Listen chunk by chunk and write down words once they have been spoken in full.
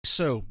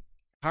so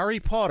Harry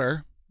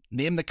Potter,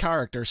 name the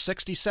character,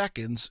 60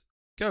 seconds,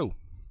 go.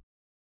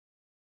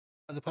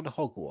 Are they part of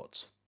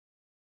Hogwarts?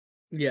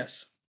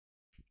 Yes.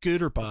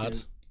 Good or bad?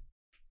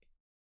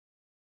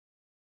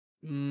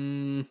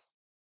 Okay.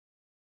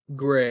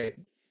 Great.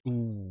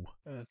 Ooh.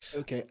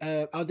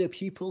 Okay. Are they a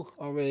pupil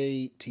or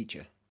a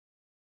teacher?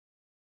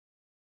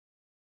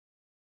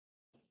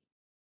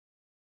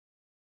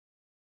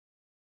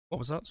 What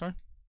was that, sorry?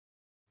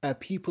 A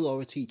pupil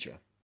or a teacher?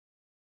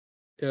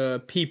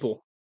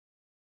 People.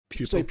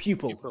 So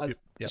pupil,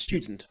 Yep.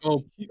 student.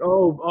 They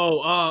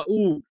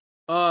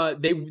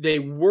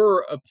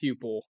were a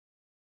pupil.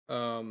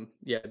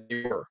 Yeah,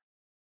 they were.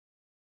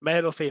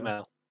 Male or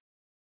female?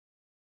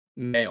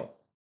 Male.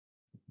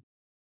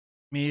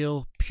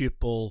 Male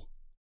pupil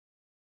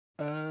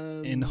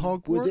in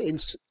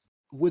Hogwarts?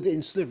 Were they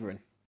in Slytherin?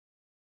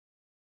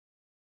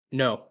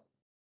 No.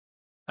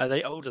 Are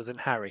they older than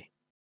Harry?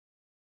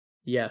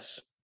 Yes.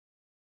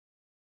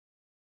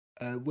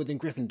 Were they in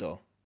Gryffindor?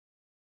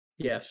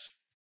 Yes.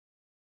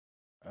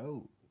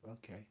 Oh,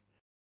 okay.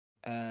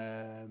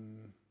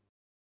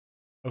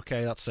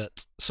 Okay, that's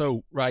it.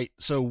 So, right,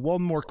 so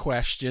one more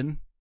question.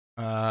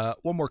 And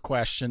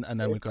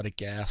then we've got to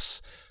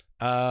guess.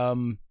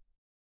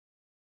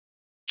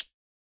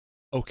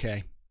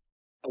 Okay.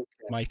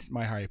 My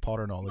Harry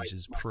Potter knowledge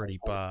is pretty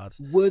bad.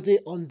 Were they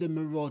on the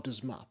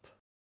Marauders map?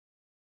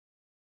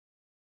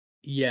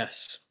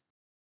 Yes.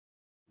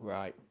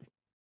 Right.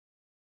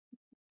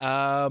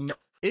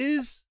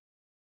 Is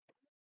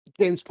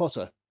James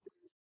Potter?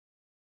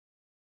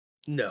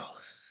 No.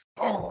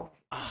 Oh.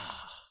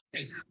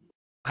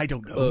 I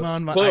don't know, Close.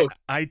 man. Close.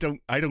 I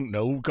don't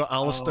know. Got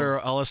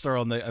Alistair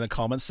on the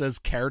comments says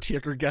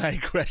caretaker guy ?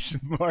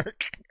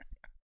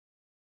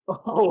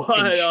 Oh,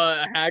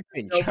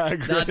 Hagrid.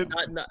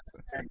 not.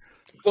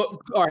 But,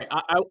 all right,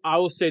 I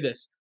will say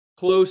this: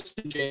 close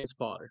to James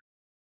Potter.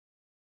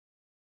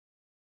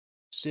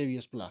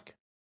 Sirius Black.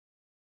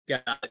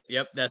 Got it.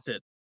 Yep, that's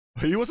it.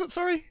 Who was it?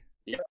 Sorry.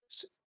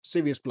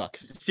 Sirius Black.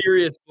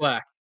 Sirius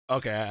Black.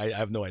 Okay, I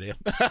have no idea.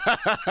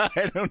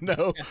 I don't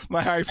know.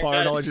 My Harry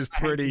Potter knowledge is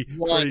pretty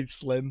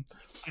slim.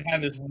 I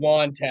have this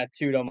wand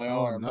tattooed on my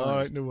arm. nice. All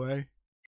right, no way.